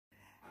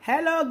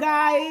Hello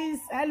guys,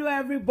 hello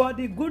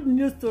everybody. Good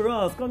news to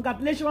us.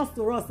 Congratulations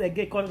to us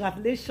again.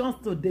 Congratulations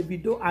to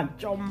Davido and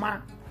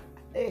Chioma.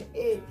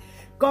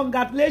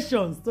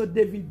 Congratulations to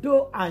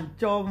Davido and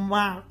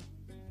Chioma.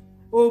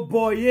 Oh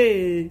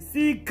boy,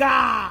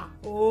 Sika.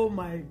 Oh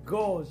my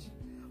gosh.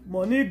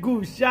 Money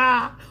good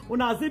sha.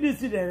 Una see this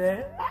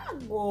there?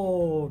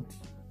 God.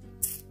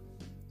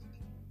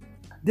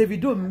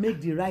 Davido make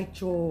the right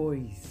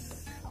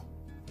choice.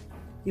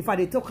 If I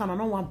dey talk and I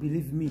don't want to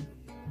believe me,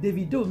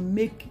 Davido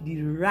make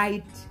the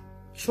right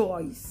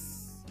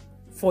choice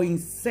for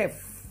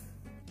himself.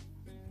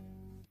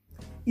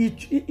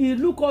 He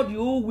look at the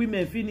old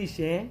women finish,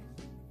 He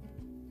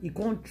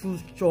can't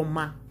choose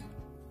Chioma.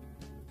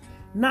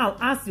 Now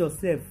ask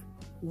yourself,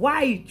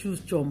 why he choose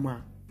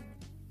Chioma?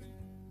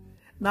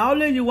 Now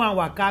only you want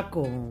waka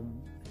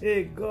come.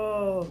 Hey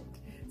God,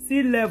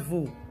 see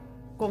level.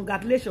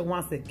 Congratulations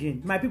once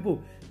again, my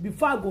people.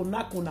 Before I go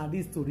knock on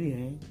this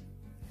story,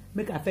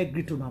 make I first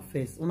greet on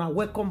first. Una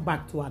welcome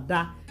back to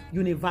Ada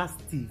Universe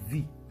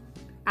TV.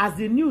 As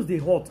the news they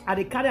hot, I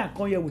dey carry and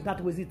come here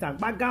without wasting time.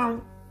 Back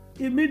down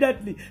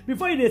immediately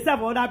before you dey serve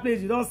for other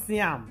place. You don't see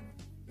them.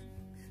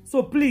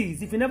 So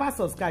please, if you never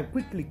subscribe,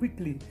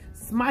 quickly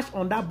smash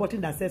on that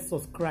button that says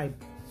subscribe.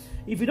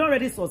 If you don't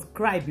already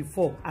subscribe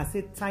before, I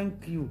say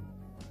thank you.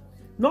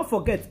 Not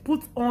forget,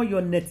 put on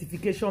your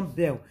notification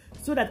bell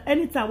so that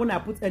anytime when I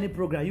put any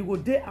program, you go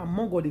there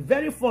among all the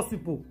very first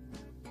people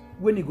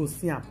when you go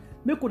see them.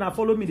 Make una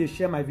follow me, they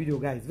share my video,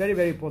 guys.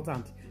 Very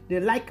important. They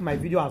like my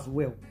video as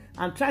well.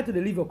 And try to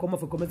leave your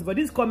comment for comments. For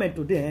this comment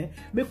today,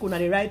 make una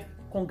they write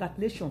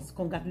congratulations.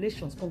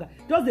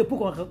 Just they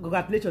put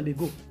congratulations, they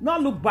go.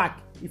 Not look back.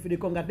 If they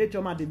congratulate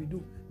Chioma, they will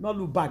do. Not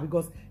look back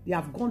because they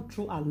have gone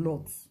through a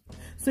lot.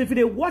 So if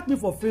they watch me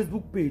for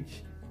Facebook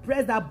page,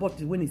 press that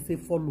button when it say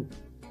follow.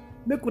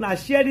 Make una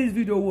share this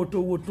video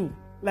woto.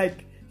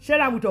 Like share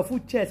that with your full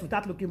chest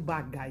without looking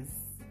back, guys.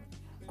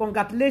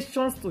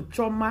 Congratulations to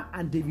Chioma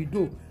and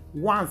Davido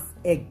once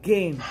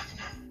again.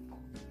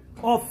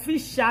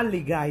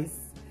 Officially, guys,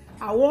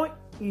 I want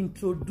to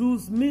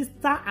introduce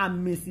Mr.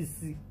 and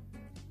Mrs.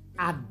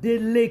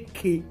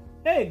 Adeleke.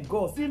 Hey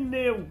God, see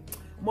name.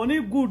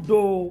 Money good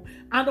though.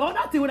 And the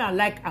other thing I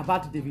like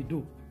about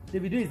Davido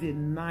is a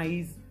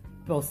nice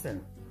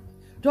person.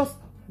 Just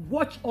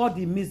watch all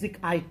the music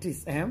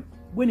artists,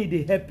 when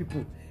they help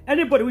people.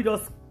 Anybody we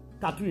just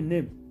tattoo a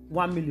name,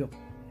 1 million.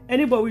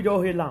 Anybody we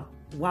just hail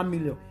 1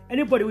 million.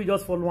 Anybody we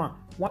just follow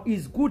one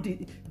is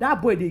good.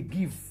 That boy they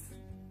give.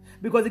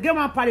 Because the game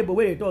one parable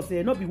where they talk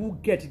say not be who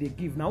get they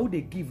give. Now who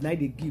they give, now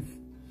they give.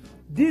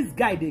 This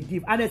guy they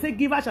give. And they say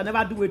giver shall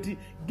never do it.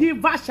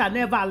 Giver shall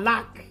never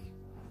lack.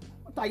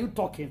 What are you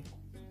talking?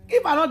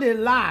 Giver not they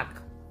lack.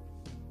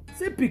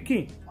 See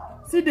Pikin.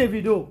 See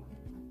Davido.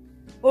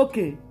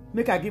 Okay,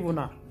 make I give you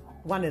now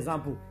one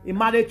example. He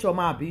married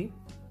Chioma Abi.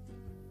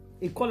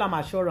 He call him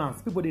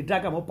assurance. People they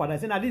drag him up and they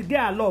say, now this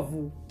girl I love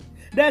you.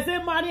 They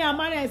say marry.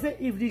 I say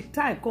if the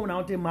time come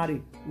now to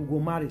marry, we go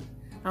marry.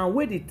 And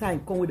when the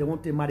time come when they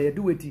want to marry, they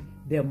do it,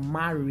 they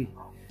marry.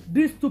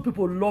 These two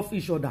people love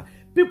each other.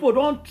 People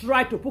don't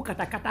try to put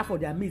kata for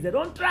their means. They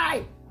don't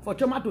try for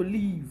Chioma to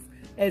leave.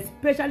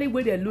 Especially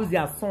when they lose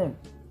their son.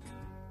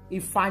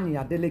 Ifeanyi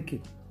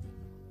Adeleke.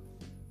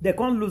 They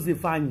can't lose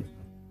Ifeanyi.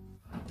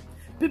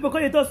 People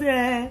come to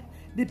say,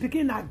 the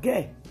pikin na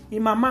girl.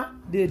 In mama,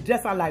 they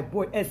dress her like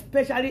boy.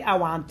 Especially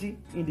our auntie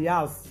in the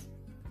house.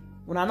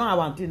 When I know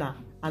our auntie now,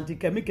 Auntie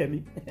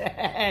Kemi.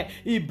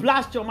 He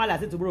blast Chioma like I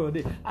said tomorrow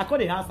day. I call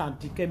the house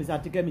Auntie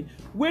Kemi.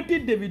 What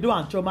did Davido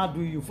and Chioma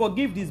do you?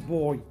 Forgive this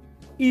boy.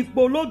 If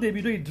below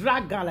Davido, he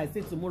drag girl like I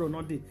said tomorrow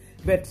not day.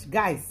 But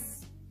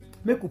guys,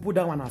 make you put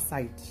that one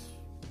aside.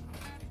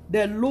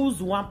 They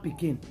lose one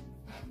pikin.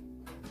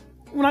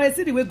 When I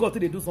see the way God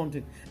they do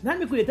something, now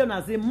me could tell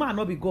and say, man,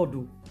 not be God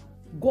do.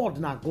 God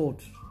na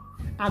God.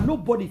 And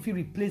nobody feel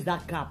replace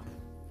that gap.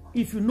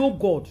 If you know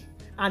God,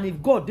 and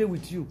if God there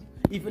with you,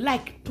 if you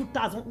like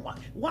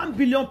 1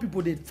 billion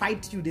people, they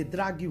fight you, they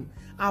drag you.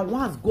 And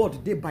once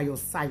God there by your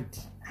side,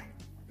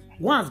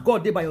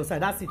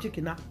 that's a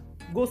chicken now.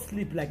 Go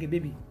sleep like a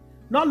baby.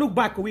 Not look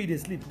back away they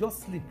sleep.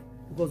 Just sleep.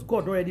 Because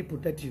God already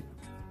protect you.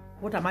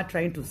 What am I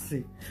trying to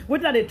say?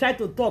 What are they trying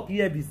to talk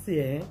here? Be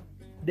say,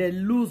 they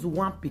lose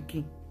one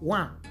pikin.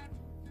 One.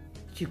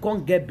 She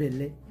can't get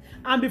belly.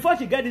 And before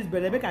she get this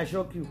belly, make I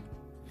shock you.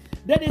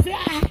 Then they say,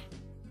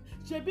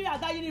 she be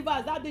at that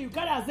universe that day. You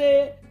can't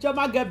say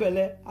Chioma get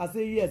belly. I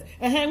say yes.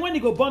 And when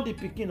you go born the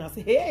pikin, I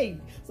say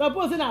hey.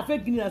 Suppose in a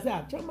fake news, I say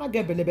Chioma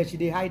get belly, but she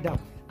dey hide down.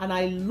 And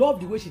I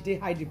love the way she dey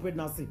hide the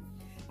pregnancy.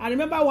 I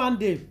remember one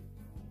day,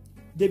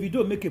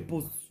 Davido make a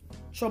post.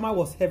 Chioma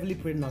was heavily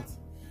pregnant.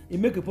 He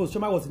make a post.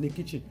 Chioma was in the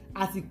kitchen.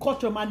 As he called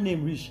Chioma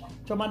name reach,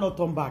 Chioma not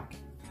turn back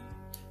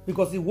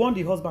because he warned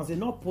the husband say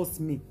not post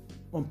me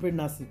on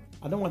pregnancy.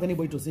 I don't want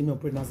anybody to see me on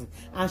pregnancy.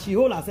 And she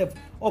hold herself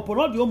upon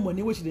all the own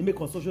money which she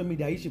make on social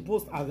media. She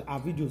post her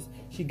videos.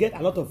 She get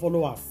a lot of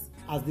followers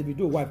as the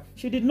video wife.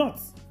 She did not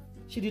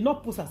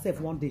post herself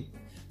one day.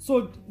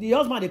 So the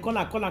husband they call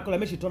her,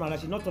 make she turn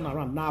around. She not turn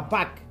around. Now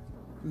back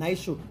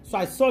nice show. So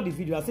I saw the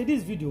video. I said,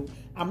 this video,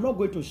 I'm not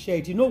going to share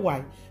it. You know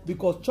why?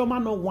 Because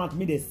Chioma don't want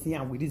me to see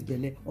her with this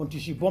belly until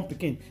she born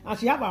pikin. And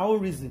she have her own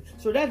reason.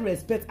 So let's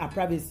respect her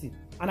privacy.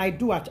 And I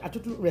do. I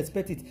totally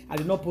respect it. I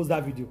did not post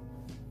that video.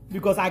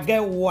 Because I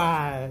get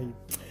why.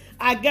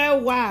 I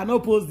get why I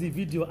not post the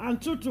video.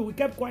 And true, we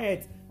kept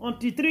quiet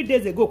until 3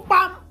 days ago.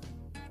 Bam!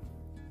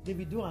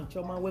 Davido and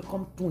Chioma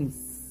welcome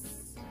twins.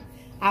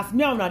 As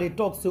me and they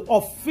talk, so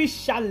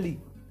officially,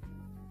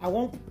 I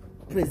won't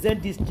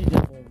present this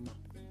children for una.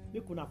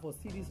 You could not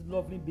see this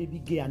lovely baby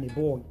girl and a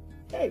boy.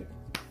 Hey,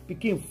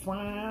 became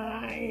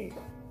fine.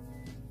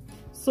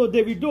 So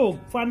Davido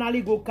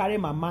finally go carry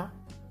mama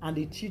and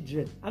the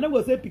children. I don't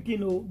go say pikin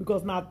no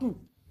because now too.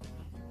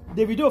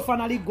 Davido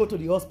finally go to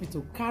the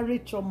hospital, carry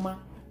Chioma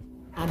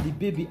and the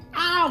baby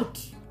out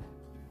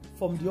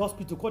from the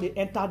hospital. Call they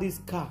enter this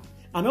car.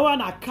 And no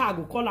one a car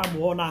go call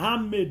them on a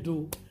handmade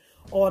do.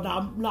 Or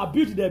na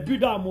beauty they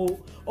build them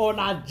or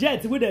na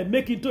jet where they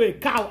make into a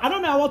cow. I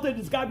don't know how to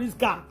describe this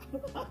car.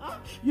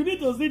 You need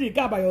to see the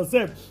car by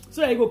yourself.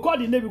 So I go call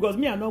the name because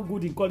me I'm not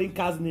good in calling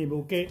car's name,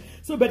 okay?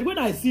 So but when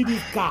I see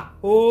this car,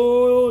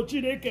 oh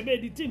Chineke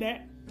made the thing, eh?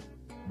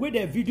 With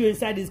the video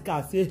inside this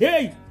car, say,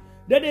 hey,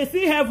 did they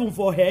see heaven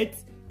for head?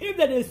 If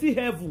they see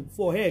heaven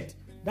for head,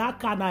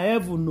 that kind of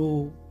heaven,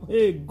 no.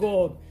 Hey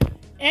God.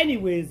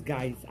 Anyways,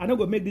 guys, I'm not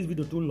gonna make this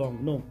video too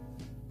long, no.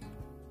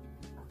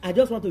 I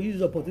just want to use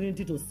this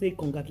opportunity to say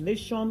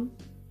congratulations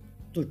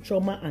to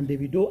Chioma and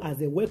Davido as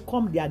they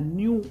welcome their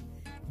new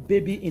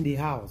baby in the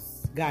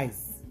house.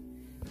 Guys,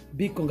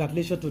 big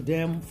congratulations to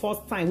them.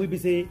 First time we be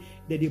say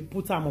that they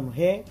put them on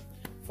hair.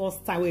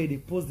 First time where they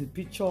post the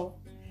picture.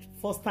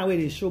 First time where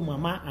they show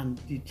mama and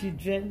the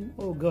children.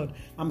 Oh God,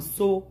 I'm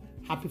so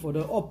happy for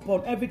them.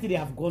 Upon everything they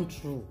have gone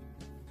through.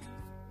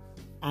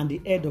 And the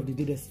end of the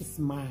day, they see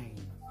smile.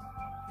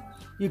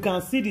 You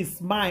can see the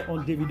smile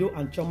on Davido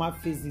and Chioma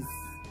faces.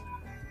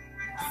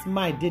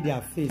 Smile did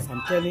their face,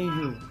 I'm telling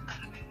you.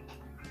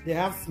 They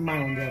have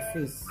smile on their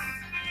face.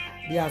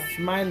 They are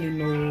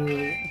smiling, oh.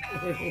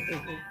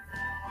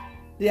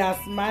 They are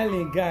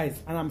smiling,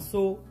 guys, and I'm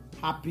so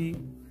happy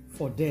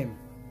for them.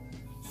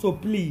 So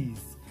please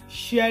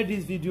share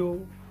this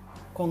video,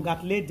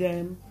 congratulate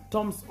them,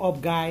 thumbs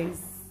up,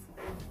 guys,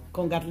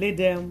 congratulate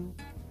them.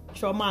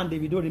 Chioma and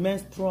Davido remain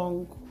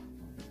strong.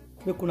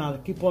 They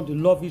can keep on to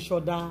love each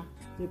other.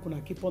 They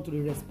can keep on to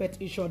respect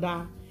each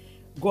other.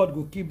 God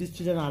will keep these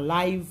children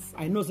alive.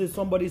 I know say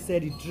somebody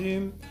said the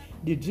dream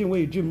where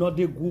you dream not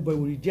they good, but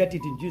we reject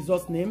it in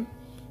Jesus' name.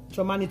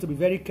 Chioma need to be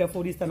very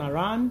careful this time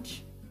around.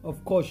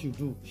 Of course you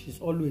do.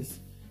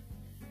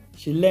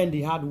 She learned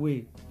the hard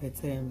way.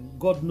 But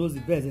God knows the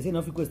best. They say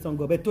nothing question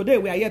God. But today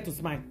we are here to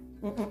smile.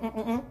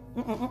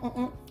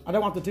 I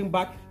don't want to think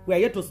back. We are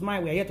here to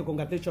smile. We are here to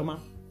congratulate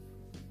Chioma.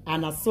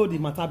 And I saw the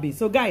matter be.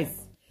 So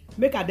guys,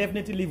 make I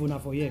definitely leave una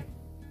for here.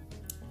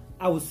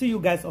 I will see you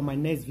guys on my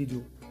next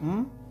video.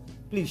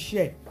 Please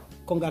share.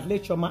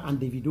 Congratulate Chioma and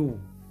Davido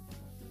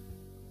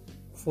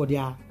for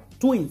their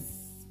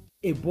twins,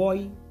 a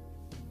boy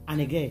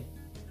and a girl.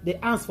 They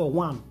asked for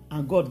one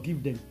and God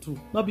give them two.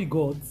 Not be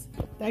gods.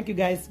 Thank you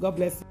guys. God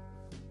bless you.